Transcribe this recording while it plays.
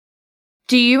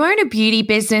Do you own a beauty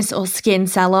business or skin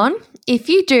salon? If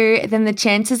you do, then the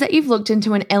chances that you've looked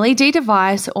into an LED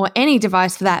device, or any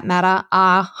device for that matter,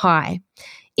 are high.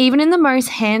 Even in the most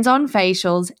hands-on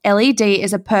facials, LED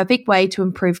is a perfect way to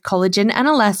improve collagen and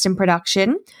elastin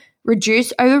production,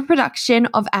 reduce overproduction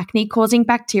of acne-causing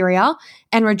bacteria,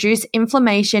 and reduce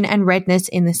inflammation and redness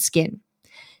in the skin.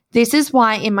 This is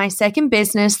why in my second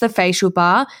business, The Facial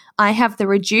Bar, I have the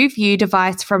RejuView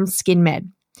device from SkinMed.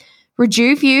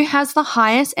 RejuView has the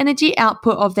highest energy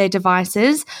output of their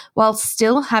devices while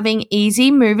still having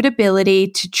easy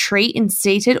movability to treat in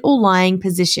seated or lying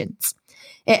positions.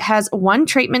 It has one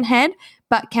treatment head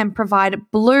but can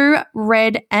provide blue,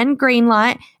 red, and green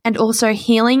light, and also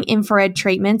healing infrared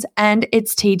treatments, and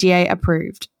it's TGA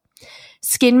approved.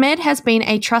 SkinMed has been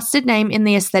a trusted name in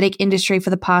the aesthetic industry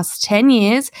for the past 10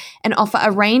 years and offer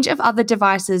a range of other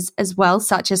devices as well,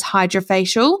 such as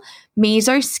Hydrofacial,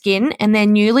 Meso Skin, and their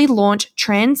newly launched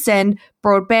Transcend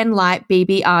Broadband Light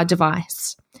BBR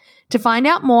device. To find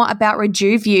out more about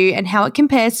RejuView and how it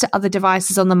compares to other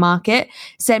devices on the market,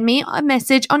 send me a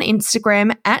message on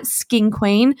Instagram at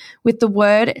SkinQueen with the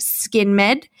word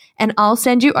SkinMed, and I'll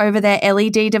send you over their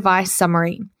LED device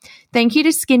summary. Thank you to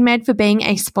SkinMed for being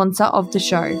a sponsor of the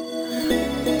show.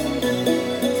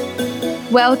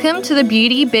 Welcome to the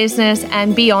Beauty, Business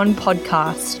and Beyond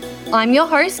podcast. I'm your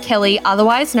host, Kelly,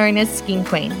 otherwise known as Skin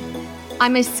Queen.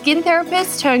 I'm a skin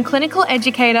therapist turned clinical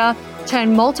educator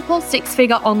turned multiple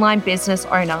six-figure online business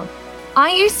owner.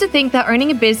 I used to think that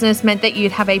owning a business meant that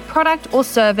you'd have a product or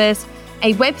service,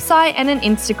 a website and an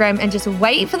Instagram, and just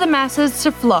wait for the masses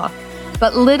to flock.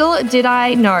 But little did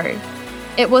I know.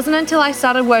 It wasn't until I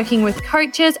started working with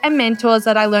coaches and mentors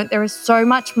that I learned there is so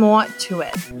much more to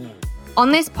it.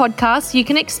 On this podcast, you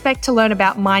can expect to learn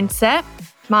about mindset,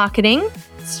 marketing,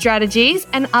 strategies,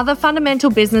 and other fundamental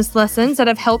business lessons that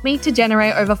have helped me to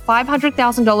generate over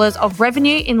 $500,000 of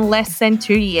revenue in less than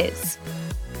 2 years.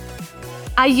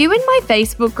 Are you in my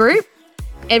Facebook group?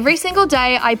 Every single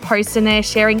day I post in there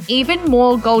sharing even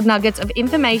more gold nuggets of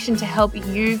information to help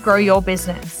you grow your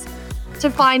business. To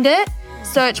find it,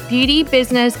 search Beauty,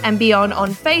 Business and Beyond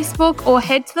on Facebook, or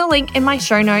head to the link in my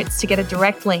show notes to get a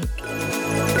direct link.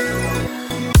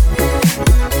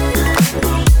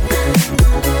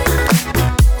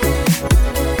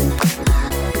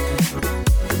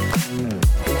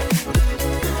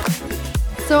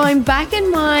 So I'm back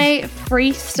in my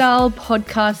freestyle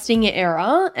podcasting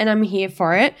era, and I'm here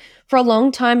for it. For a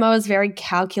long time, I was very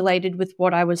calculated with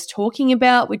what I was talking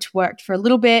about, which worked for a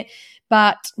little bit.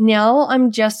 But now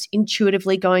I'm just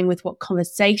intuitively going with what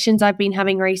conversations I've been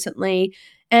having recently.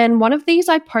 And one of these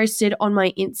I posted on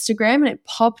my Instagram and it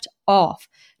popped off.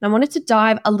 And I wanted to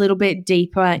dive a little bit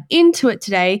deeper into it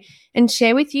today and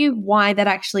share with you why that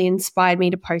actually inspired me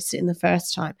to post it in the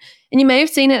first time. And you may have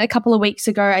seen it a couple of weeks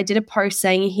ago. I did a post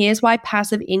saying, here's why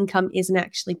passive income isn't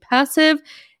actually passive,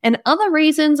 and other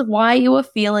reasons why you are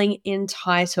feeling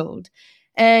entitled.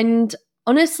 And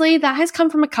honestly, that has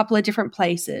come from a couple of different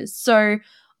places. So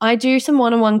I do some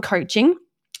one-on-one coaching,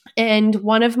 and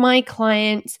one of my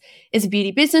clients is a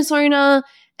beauty business owner,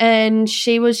 and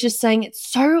she was just saying it's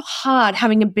so hard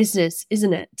having a business,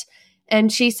 isn't it?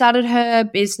 And she started her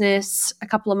business a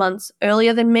couple of months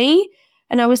earlier than me.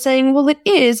 And I was saying, well, it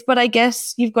is, but I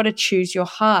guess you've got to choose your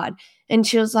hard. And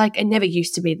she was like, it never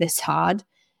used to be this hard.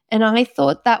 And I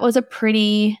thought that was a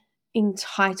pretty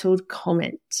entitled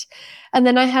comment. And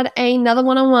then I had another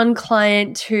one-on-one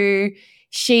client who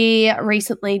she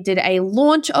recently did a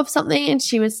launch of something, and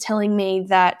she was telling me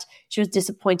that she was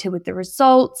disappointed with the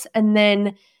results. And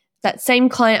then that same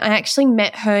client, I actually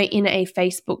met her in a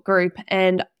Facebook group,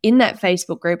 and in that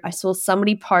Facebook group, I saw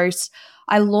somebody post,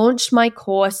 I launched my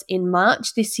course in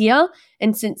March this year,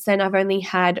 and since then I've only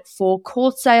had 4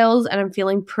 course sales, and I'm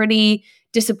feeling pretty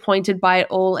disappointed by it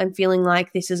all and feeling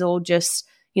like this is all just,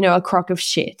 a crock of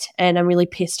shit, and I'm really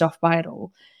pissed off by it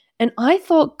all. And I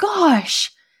thought,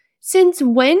 gosh, since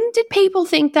when did people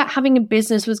think that having a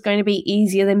business was going to be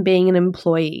easier than being an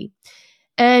employee?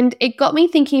 And it got me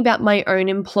thinking about my own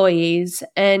employees,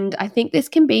 and I think this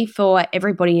can be for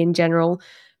everybody in general.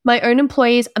 My own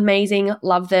employees, amazing,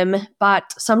 love them,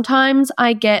 but sometimes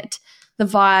I get the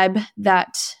vibe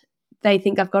that they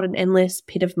think I've got an endless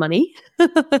pit of money.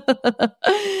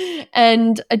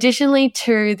 And additionally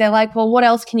too, they're like, well, what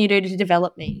else can you do to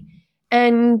develop me?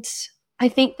 And I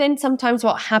think then sometimes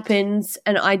what happens,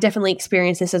 and I definitely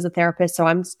experience this as a therapist, so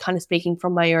I'm kind of speaking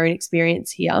from my own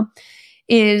experience here,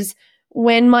 is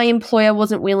when my employer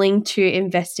wasn't willing to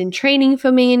invest in training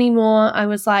for me anymore, I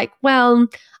was like, well,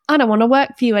 I don't want to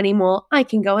work for you anymore. I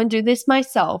can go and do this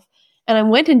myself. And I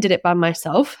went and did it by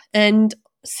myself. And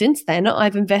since then,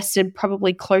 I've invested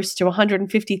probably close to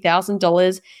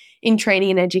 $150,000 in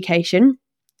training and education.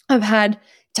 I've had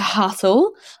to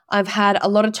hustle. I've had a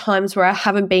lot of times where I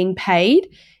haven't been paid.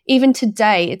 Even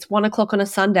today, it's 1:00 on a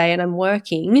Sunday and I'm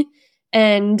working.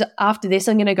 And after this,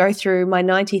 I'm going to go through my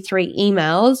 93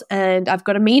 emails, and I've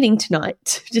got a meeting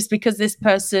tonight just because this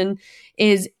person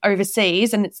is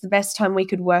overseas and it's the best time we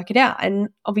could work it out. And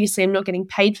obviously, I'm not getting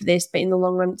paid for this, but in the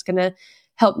long run, it's going to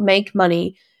help make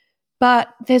money. But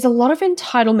there's a lot of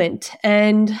entitlement.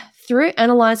 And through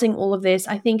analyzing all of this,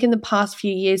 I think in the past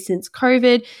few years since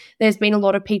COVID, there's been a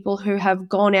lot of people who have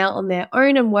gone out on their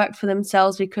own and worked for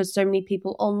themselves because so many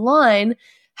people online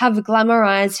have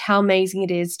glamorized how amazing it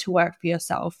is to work for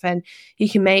yourself. And you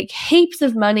can make heaps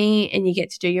of money and you get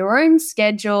to do your own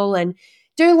schedule and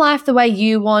do life the way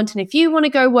you want. And if you want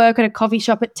to go work at a coffee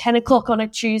shop at 10:00 on a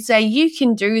Tuesday, you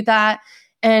can do that.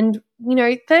 And,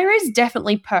 there is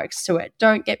definitely perks to it.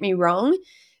 Don't get me wrong.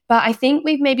 But I think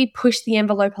we've maybe pushed the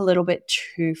envelope a little bit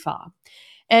too far.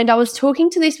 And I was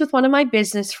talking to this with one of my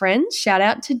business friends, shout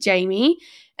out to Jamie,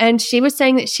 and she was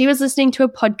saying that she was listening to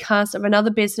a podcast of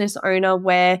another business owner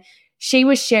where she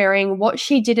was sharing what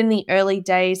she did in the early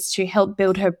days to help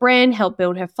build her brand, help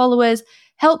build her followers,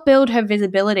 help build her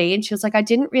visibility. And she was like, I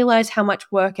didn't realize how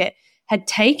much work it had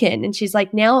taken. And she's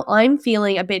like, now I'm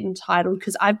feeling a bit entitled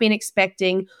because I've been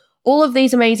expecting all of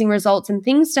these amazing results and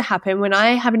things to happen when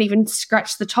I haven't even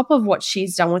scratched the top of what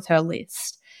she's done with her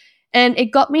list. And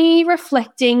it got me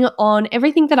reflecting on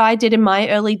everything that I did in my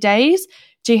early days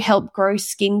to help grow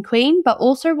Skin Queen, but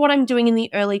also what I'm doing in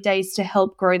the early days to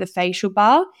help grow the facial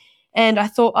bar. And I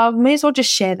thought I may as well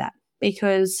just share that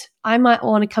because I might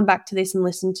want to come back to this and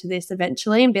listen to this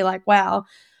eventually and be like, wow,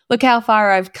 look how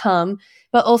far I've come.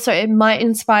 But also it might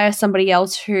inspire somebody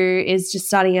else who is just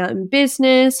starting out in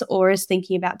business or is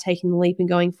thinking about taking the leap and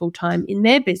going full-time in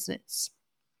their business.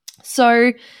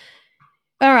 So,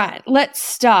 all right, let's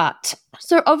start.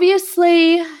 So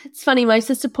obviously, it's funny, my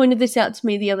sister pointed this out to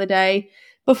me the other day.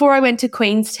 Before I went to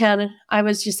Queenstown, I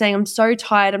was just saying, I'm so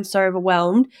tired, I'm so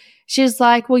overwhelmed. She's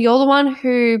like, well, you're the one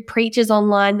who preaches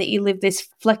online that you live this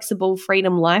flexible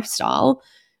freedom lifestyle.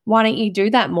 Why don't you do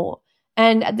that more?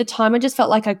 And at the time, I just felt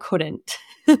like I couldn't.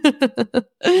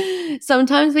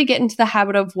 Sometimes we get into the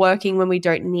habit of working when we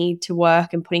don't need to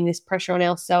work and putting this pressure on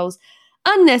ourselves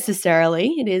unnecessarily.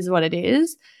 It is what it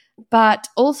is. But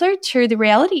also, too, the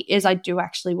reality is I do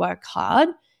actually work hard.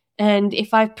 And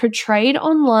if I've portrayed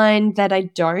online that I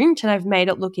don't and I've made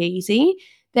it look easy,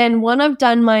 then one, I've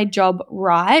done my job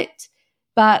right.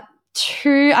 But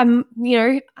two,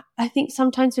 I think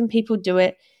sometimes when people do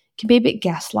it, it can be a bit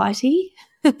gaslighty.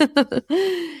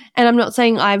 And I'm not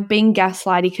saying I've been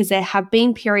gaslighty because there have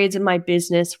been periods in my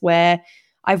business where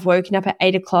I've woken up at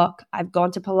 8:00, I've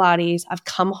gone to Pilates, I've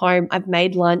come home, I've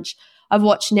made lunch, I've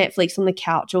watched Netflix on the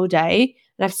couch all day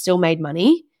and I've still made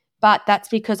money. But that's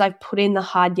because I've put in the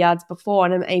hard yards before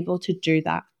and I'm able to do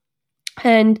that.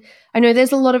 And I know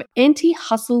there's a lot of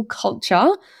anti-hustle culture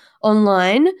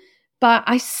online, but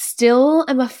I still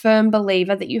am a firm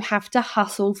believer that you have to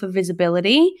hustle for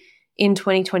visibility in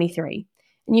 2023.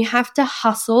 And you have to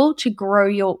hustle to grow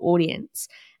your audience.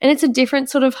 And it's a different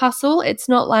sort of hustle. It's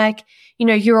not like,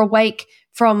 you're awake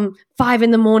from 5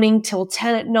 a.m. till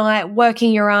 10 p.m,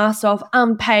 working your ass off,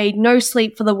 unpaid, no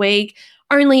sleep for the week,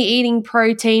 only eating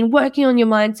protein, working on your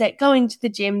mindset, going to the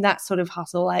gym, that sort of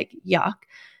hustle, like yuck.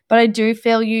 But I do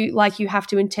feel like you have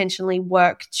to intentionally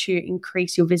work to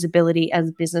increase your visibility as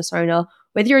a business owner,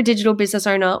 whether you're a digital business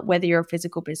owner, whether you're a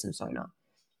physical business owner.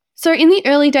 So in the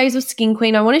early days of Skin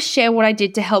Queen, I want to share what I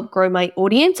did to help grow my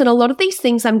audience. And a lot of these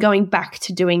things I'm going back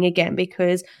to doing again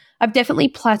because I've definitely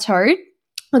plateaued,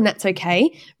 and that's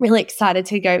okay. Really excited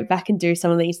to go back and do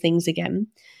some of these things again.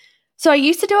 So I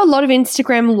used to do a lot of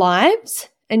Instagram lives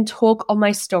and talk on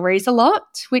my stories a lot,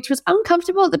 which was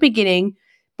uncomfortable at the beginning,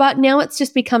 but now it's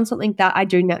just become something that I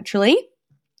do naturally.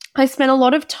 I spent a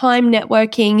lot of time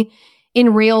networking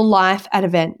in real life at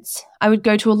events. I would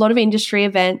go to a lot of industry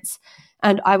events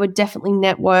and I would definitely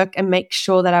network and make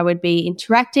sure that I would be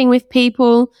interacting with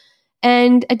people.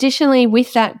 And additionally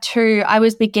with that too, I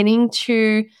was beginning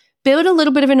to build a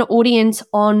little bit of an audience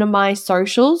on my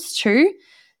socials too.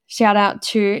 Shout out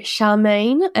to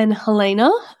Charmaine and Helena.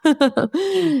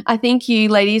 I think you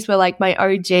ladies were like my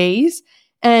OGs.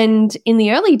 And in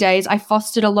the early days, I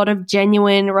fostered a lot of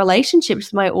genuine relationships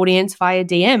with my audience via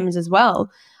DMs as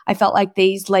well. I felt like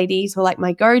these ladies were like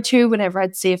my go-to. Whenever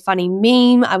I'd see a funny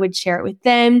meme, I would share it with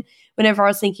them. Whenever I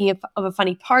was thinking of a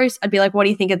funny post, I'd be like, what do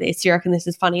you think of this? Do you reckon this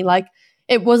is funny? Like,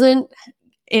 it wasn't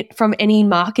it from any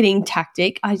marketing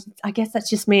tactic. I guess that's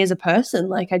just me as a person.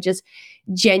 Like, I just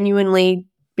genuinely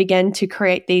began to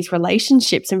create these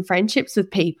relationships and friendships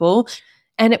with people.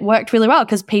 And it worked really well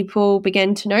because people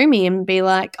began to know me and be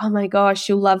like, oh my gosh,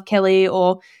 you'll love Kelly,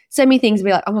 or send me things and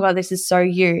be like, oh my God, this is so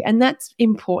you. And that's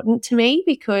important to me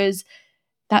because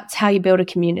that's how you build a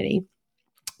community.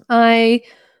 I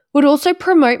would also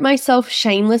promote myself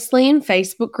shamelessly in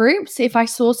Facebook groups. If I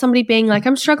saw somebody being like,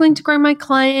 I'm struggling to grow my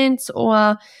clients,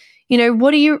 or,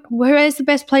 where's the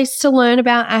best place to learn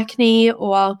about acne,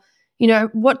 or,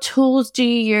 what tools do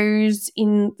you use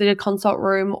in the consult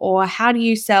room, or how do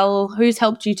you sell? Who's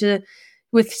helped you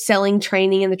with selling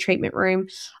training in the treatment room?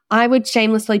 I would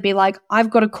shamelessly be like,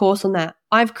 I've got a course on that.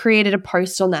 I've created a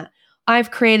post on that. I've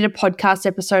created a podcast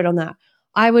episode on that.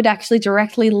 I would actually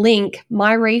directly link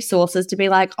my resources to be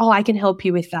like, oh, I can help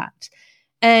you with that.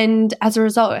 And as a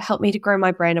result, it helped me to grow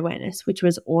my brand awareness, which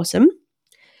was awesome.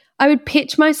 I would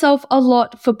pitch myself a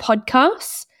lot for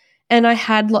podcasts, and I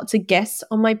had lots of guests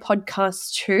on my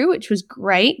podcast too, which was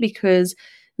great because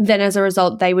then as a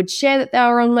result, they would share that they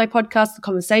were on my podcast. The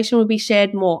conversation would be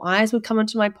shared. More eyes would come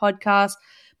onto my podcast.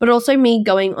 But also me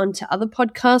going onto other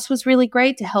podcasts was really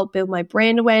great to help build my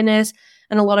brand awareness.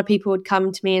 And a lot of people would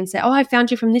come to me and say, oh, I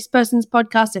found you from this person's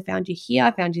podcast. I found you here.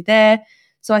 I found you there.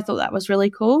 So I thought that was really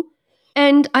cool.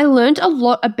 And I learned a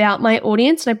lot about my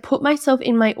audience, and I put myself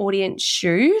in my audience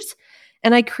shoes,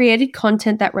 and I created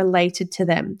content that related to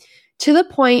them, to the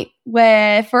point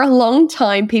where for a long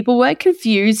time people were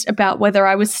confused about whether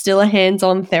I was still a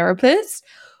hands-on therapist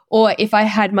or if I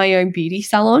had my own beauty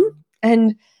salon.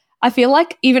 And I feel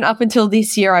like even up until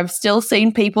this year, I've still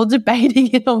seen people debating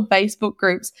it on Facebook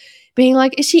groups, being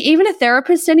like, is she even a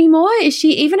therapist anymore? Is she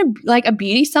even a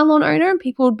beauty salon owner? And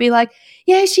people would be like,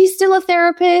 yeah, she's still a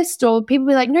therapist. Or people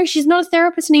would be like, no, she's not a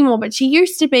therapist anymore, but she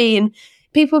used to be. And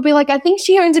people would be like, I think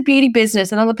she owns a beauty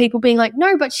business. And other people being like,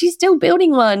 no, but she's still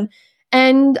building one.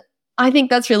 And I think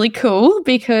that's really cool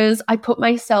because I put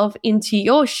myself into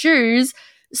your shoes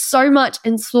so much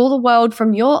and saw the world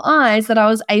from your eyes that I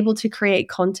was able to create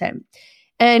content.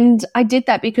 And I did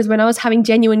that because when I was having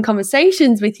genuine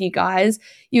conversations with you guys,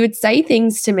 you would say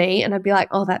things to me and I'd be like,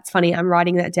 oh, that's funny. I'm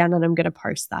writing that down and I'm going to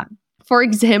post that. For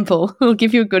example, I'll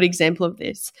give you a good example of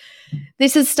this.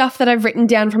 This is stuff that I've written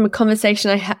down from a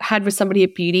conversation I had with somebody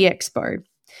at Beauty Expo.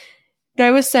 They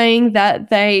were saying that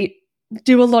they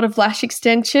do a lot of lash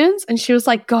extensions, and she was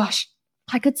like, gosh,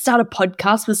 I could start a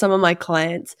podcast with some of my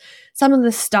clients. Some of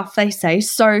the stuff they say,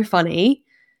 so funny.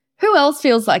 Who else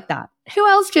feels like that? Who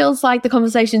else feels like the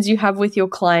conversations you have with your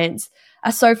clients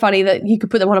are so funny that you could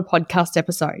put them on a podcast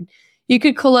episode? You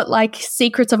could call it like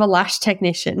Secrets of a Lash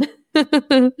Technician.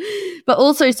 But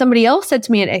also somebody else said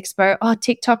to me at Expo, oh,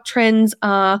 TikTok trends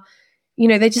are,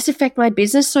 they just affect my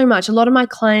business so much. A lot of my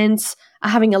clients are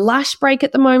having a lash break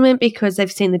at the moment because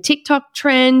they've seen the TikTok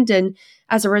trend, and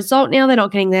as a result now they're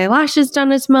not getting their lashes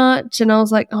done as much. And I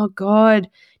was like, oh God,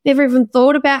 never even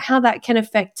thought about how that can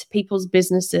affect people's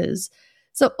businesses.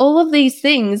 So all of these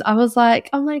things, I was like,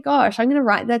 oh my gosh, I'm going to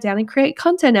write that down and create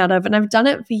content out of it. And I've done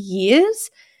it for years,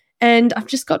 and I've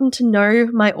just gotten to know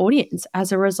my audience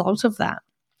as a result of that.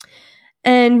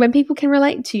 And when people can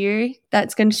relate to you,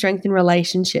 that's going to strengthen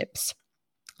relationships.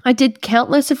 I did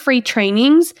countless of free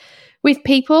trainings with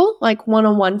people, like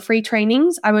one-on-one free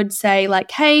trainings. I would say like,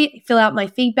 hey, fill out my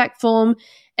feedback form.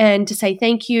 And to say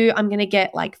thank you, I'm going to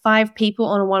get like 5 people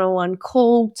on a one-on-one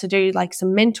call to do like some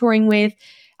mentoring with.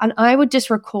 And I would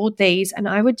just record these and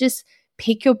I would just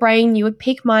pick your brain. You would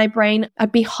pick my brain.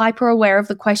 I'd be hyper aware of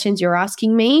the questions you're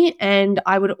asking me. And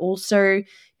I would also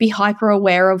be hyper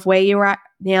aware of where you're at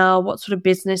now, what sort of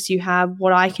business you have,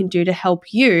 what I can do to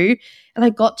help you. And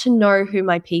I got to know who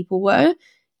my people were.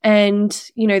 And,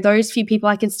 those few people,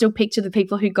 I can still picture the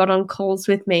people who got on calls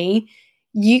with me.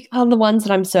 You are the ones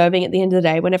that I'm serving at the end of the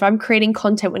day. Whenever I'm creating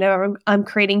content, whenever I'm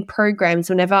creating programs,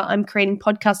 whenever I'm creating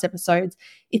podcast episodes,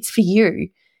 it's for you.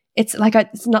 It's like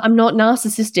I'm not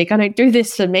narcissistic. I don't do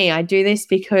this for me. I do this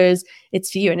because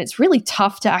it's for you. And it's really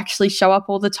tough to actually show up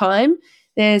all the time.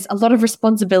 There's a lot of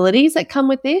responsibilities that come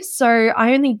with this. So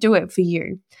I only do it for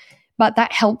you. But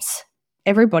that helps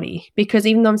everybody because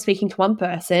even though I'm speaking to one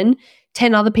person,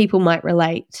 10 other people might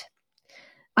relate.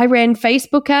 I ran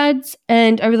Facebook ads,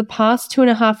 and over the past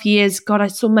 2.5 years, God, I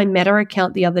saw my Meta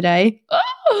account the other day.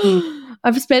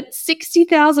 I've spent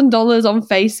 $60,000 on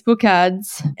Facebook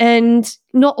ads, and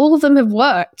not all of them have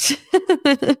worked.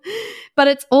 But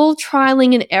it's all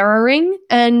trialing and erroring,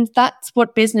 and that's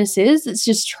what business is. It's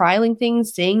just trialing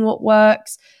things, seeing what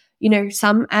works.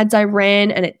 Some ads I ran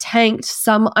and it tanked.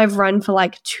 Some I've run for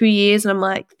like 2 years, and I'm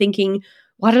like thinking,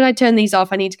 why did I turn these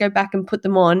off? I need to go back and put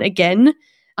them on again.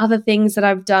 Other things that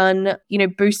I've done,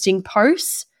 boosting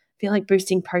posts. I feel like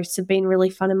boosting posts have been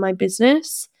really fun in my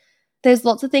business. There's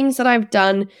lots of things that I've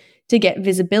done to get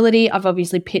visibility. I've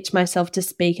obviously pitched myself to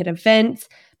speak at events,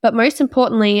 but most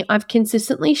importantly, I've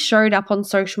consistently showed up on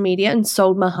social media and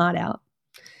sold my heart out.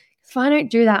 If I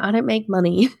don't do that, I don't make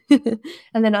money.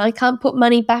 And then I can't put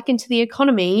money back into the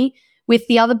economy with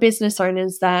the other business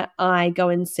owners that I go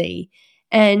and see.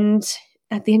 And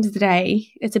at the end of the day,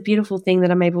 it's a beautiful thing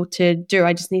that I'm able to do.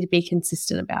 I just need to be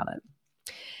consistent about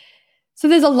it. So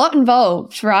there's a lot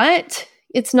involved, right?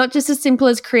 It's not just as simple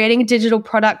as creating a digital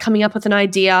product, coming up with an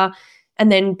idea,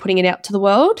 and then putting it out to the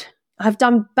world. I've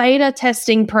done beta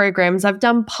testing programs. I've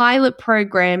done pilot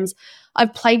programs.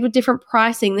 I've played with different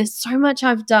pricing. There's so much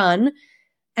I've done,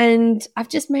 and I've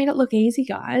just made it look easy,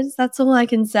 guys. That's all I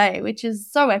can say, which is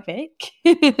so epic.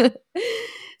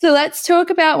 So let's talk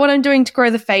about what I'm doing to grow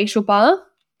the facial bar.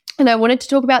 And I wanted to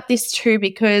talk about this too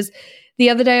because the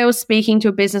other day I was speaking to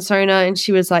a business owner and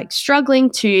she was like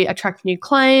struggling to attract new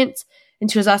clients.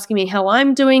 And she was asking me how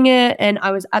I'm doing it. And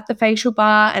I was at the facial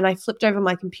bar and I flipped over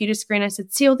my computer screen. I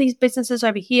said, see all these businesses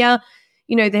over here?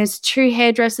 You know, there's 2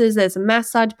 hairdressers, there's a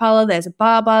massage parlor, there's a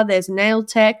barber, there's a nail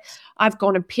tech. I've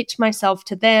gone and pitched myself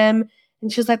to them.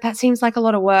 And she was like, that seems like a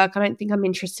lot of work. I don't think I'm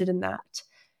interested in that.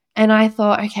 And I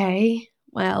thought, okay,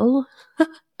 well,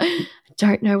 I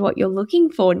don't know what you're looking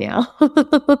for now.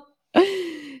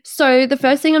 So the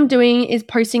first thing I'm doing is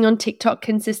posting on TikTok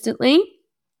consistently.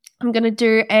 I'm going to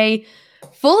do a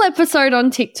full episode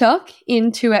on TikTok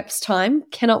in 2 eps time.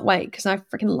 Cannot wait because I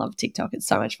freaking love TikTok. It's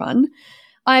so much fun.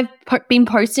 I've been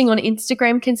posting on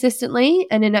Instagram consistently,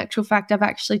 and in actual fact, I've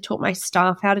actually taught my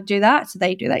staff how to do that, so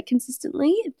they do that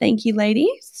consistently. Thank you,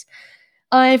 ladies.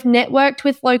 I've networked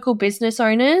with local business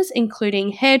owners,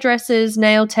 including hairdressers,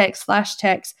 nail techs, lash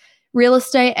techs, real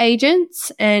estate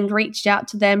agents, and reached out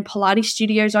to them, Pilates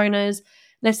studios owners,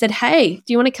 and I said, hey, do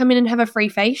you want to come in and have a free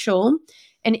facial?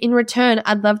 And in return,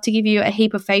 I'd love to give you a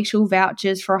heap of facial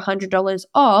vouchers for $100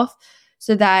 off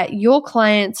so that your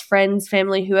clients, friends,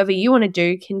 family, whoever you want to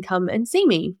do can come and see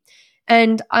me.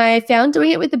 And I found doing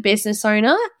it with the business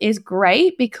owner is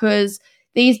great because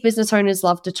these business owners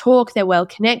love to talk, they're well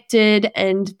connected,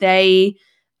 and they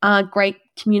are great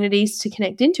communities to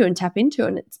connect into and tap into,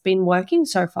 and it's been working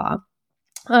so far.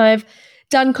 I've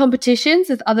done competitions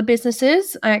with other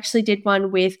businesses. I actually did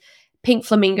one with Pink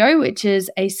Flamingo, which is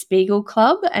a Spiegel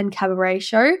club and cabaret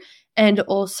show, and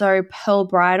also Pearl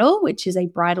Bridal, which is a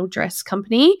bridal dress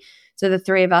company. So the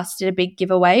 3 of us did a big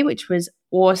giveaway, which was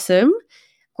awesome.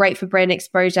 Great for brand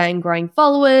exposure and growing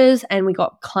followers, and we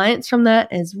got clients from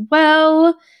that as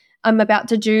well. I'm about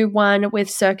to do one with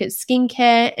Circuit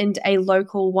Skincare and a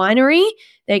local winery.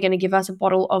 They're going to give us a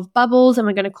bottle of bubbles, and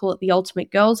we're going to call it the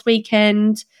Ultimate Girls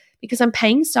Weekend because I'm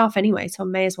paying staff anyway, so I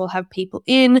may as well have people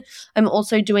in. I'm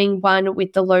also doing one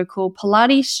with the local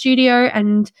Pilates studio,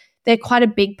 and they're quite a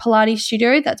big Pilates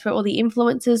studio. That's where all the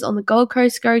influencers on the Gold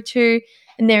Coast go to,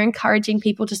 and they're encouraging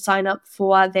people to sign up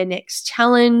for their next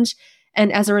challenge.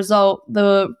 And as a result,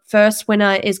 the first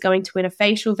winner is going to win a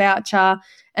facial voucher,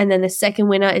 and then the second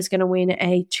winner is going to win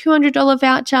a $200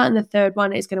 voucher, and the third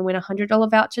one is going to win a $100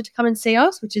 voucher to come and see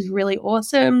us, which is really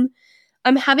awesome.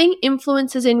 I'm having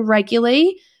influencers in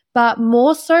regularly, but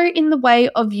more so in the way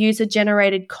of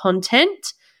user-generated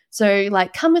content. So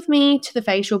like come with me to the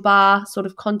facial bar sort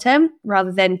of content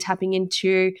rather than tapping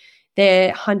into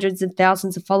their hundreds of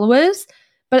thousands of followers.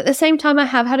 But at the same time, I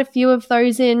have had a few of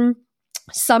those in.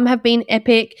 Some have been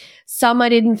epic. Some I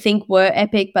didn't think were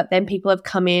epic, but then people have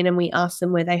come in and we asked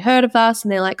them where they heard of us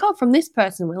and they're like, oh, from this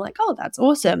person. We're like, oh, that's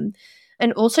awesome.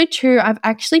 And also too, I've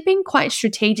actually been quite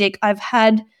strategic. I've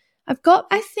got,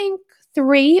 I think,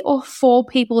 3 or 4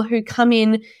 people who come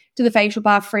in to the facial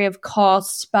bar free of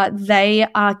cost, but they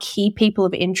are key people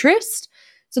of interest.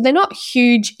 So they're not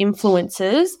huge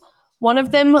influencers. One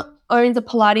of them owns a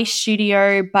Pilates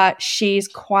studio, but she's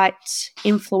quite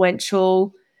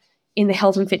influential in the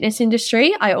health and fitness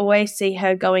industry. I always see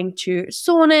her going to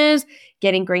saunas,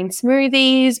 getting green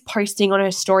smoothies, posting on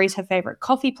her stories her favorite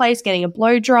coffee place, getting a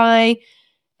blow dry,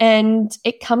 and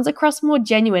it comes across more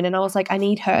genuine. And I was like, I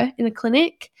need her in the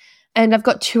clinic. And I've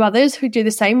got 2 others who do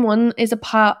the same. One is a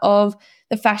part of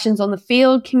the Fashions on the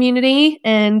Field community.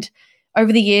 And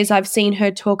over the years, I've seen her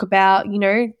talk about,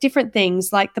 different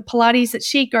things like the Pilates that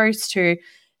she goes to,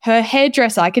 her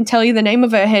hairdresser. I can tell you the name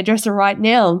of her hairdresser right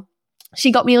now. She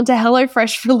got me onto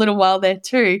HelloFresh for a little while there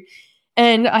too.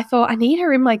 And I thought, I need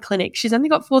her in my clinic. She's only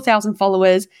got 4,000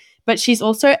 followers, but she's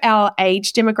also our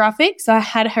age demographic. So I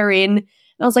had her in. And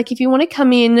I was like, if you want to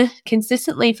come in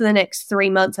consistently for the next 3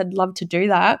 months, I'd love to do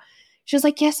that. She was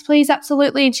like, yes, please,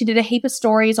 absolutely. And she did a heap of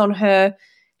stories on her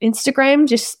Instagram,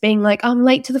 just being like, I'm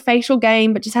late to the facial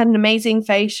game, but just had an amazing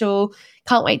facial.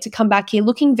 Can't wait to come back here,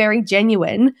 looking very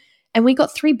genuine. And we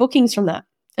got 3 bookings from that.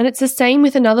 And it's the same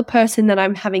with another person that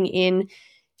I'm having in.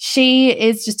 She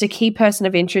is just a key person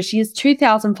of interest. She has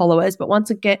 2,000 followers, but once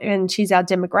again, she's our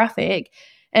demographic.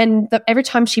 And every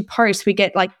time she posts, we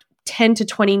get like 10 to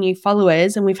 20 new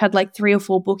followers, and we've had like 3 or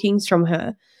 4 bookings from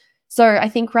her. So I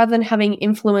think rather than having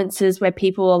influencers where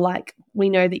people are like, we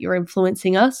know that you're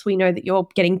influencing us, we know that you're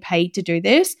getting paid to do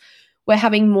this, we're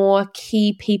having more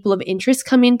key people of interest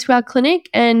come into our clinic.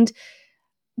 And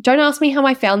don't ask me how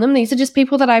I found them. These are just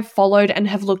people that I've followed and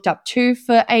have looked up to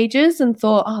for ages and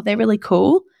thought, oh, they're really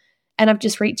cool. And I've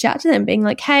just reached out to them being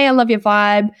like, hey, I love your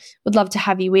vibe, would love to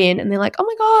have you in. And they're like, oh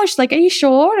my gosh, like, are you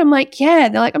sure? And I'm like, yeah.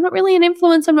 They're like, I'm not really an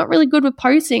influencer. I'm not really good with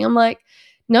posting. I'm like,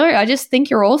 no, I just think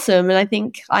you're awesome. And I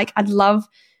think like I'd love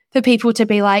for people to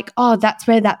be like, oh, that's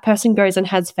where that person goes and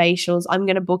has facials. I'm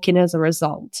going to book in as a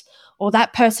result. Or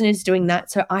that person is doing that,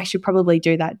 so I should probably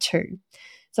do that too.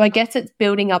 So I guess it's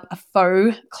building up a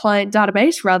faux client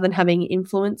database rather than having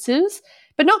influencers,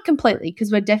 but not completely, because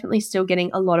we're definitely still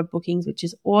getting a lot of bookings, which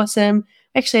is awesome.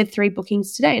 I actually had 3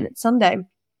 bookings today and it's Sunday.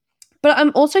 But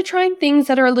I'm also trying things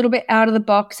that are a little bit out of the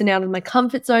box and out of my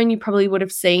comfort zone. You probably would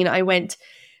have seen I went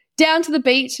down to the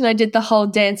beach and I did the whole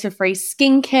Dance for Free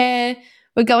skincare.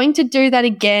 We're going to do that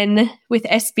again with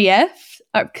SPF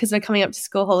because we're coming up to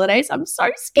school holidays. I'm so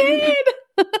scared.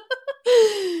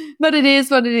 But it is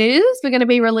what it is. We're going to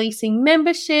be releasing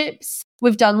memberships.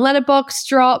 We've done letterbox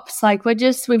drops. Like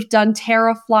we've done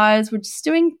terror flyers. We're just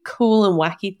doing cool and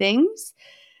wacky things.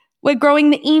 We're growing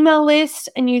the email list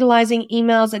and utilizing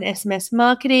emails and SMS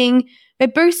marketing. We're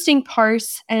boosting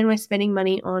posts and we're spending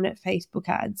money on Facebook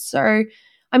ads. So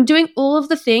I'm doing all of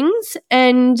the things.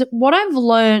 And what I've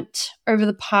learnt over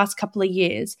the past couple of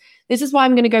years, this is why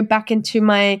I'm going to go back into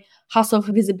my hustle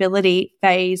for visibility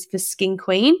phase for Skin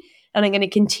Queen. And I'm going to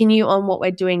continue on what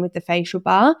we're doing with the facial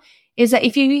bar, is that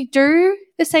if you do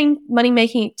the same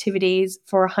money-making activities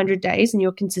for 100 days and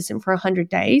you're consistent for 100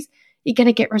 days, you're going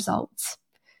to get results.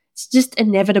 It's just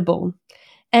inevitable.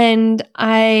 And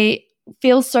I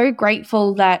feel so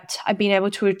grateful that I've been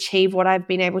able to achieve what I've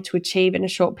been able to achieve in a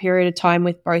short period of time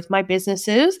with both my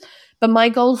businesses. But my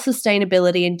goal is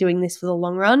sustainability and doing this for the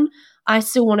long run. I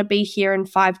still want to be here in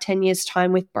 5-10 years'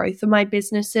 time with both of my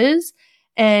businesses.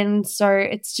 And so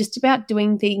it's just about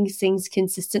doing things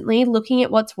consistently, looking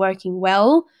at what's working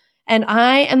well. And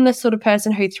I am the sort of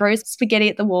person who throws spaghetti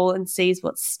at the wall and sees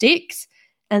what sticks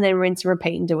and then rinse and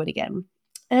repeat and do it again.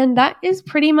 And that is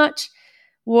pretty much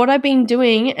what I've been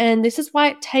doing. And this is why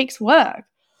it takes work.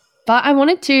 But I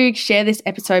wanted to share this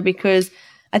episode because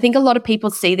I think a lot of people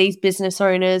see these business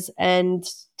owners and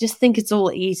just think it's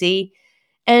all easy.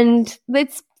 And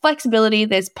it's flexibility,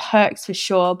 there's perks for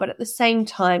sure, but at the same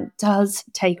time, it does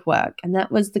take work. And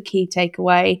that was the key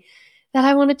takeaway that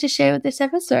I wanted to share with this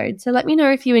episode. So let me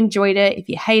know if you enjoyed it, if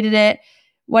you hated it,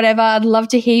 whatever. I'd love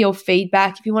to hear your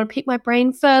feedback. If you want to pick my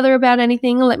brain further about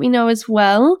anything, let me know as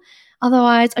well.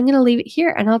 Otherwise, I'm going to leave it here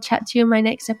and I'll chat to you in my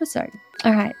next episode.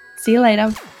 All right, see you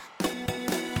later.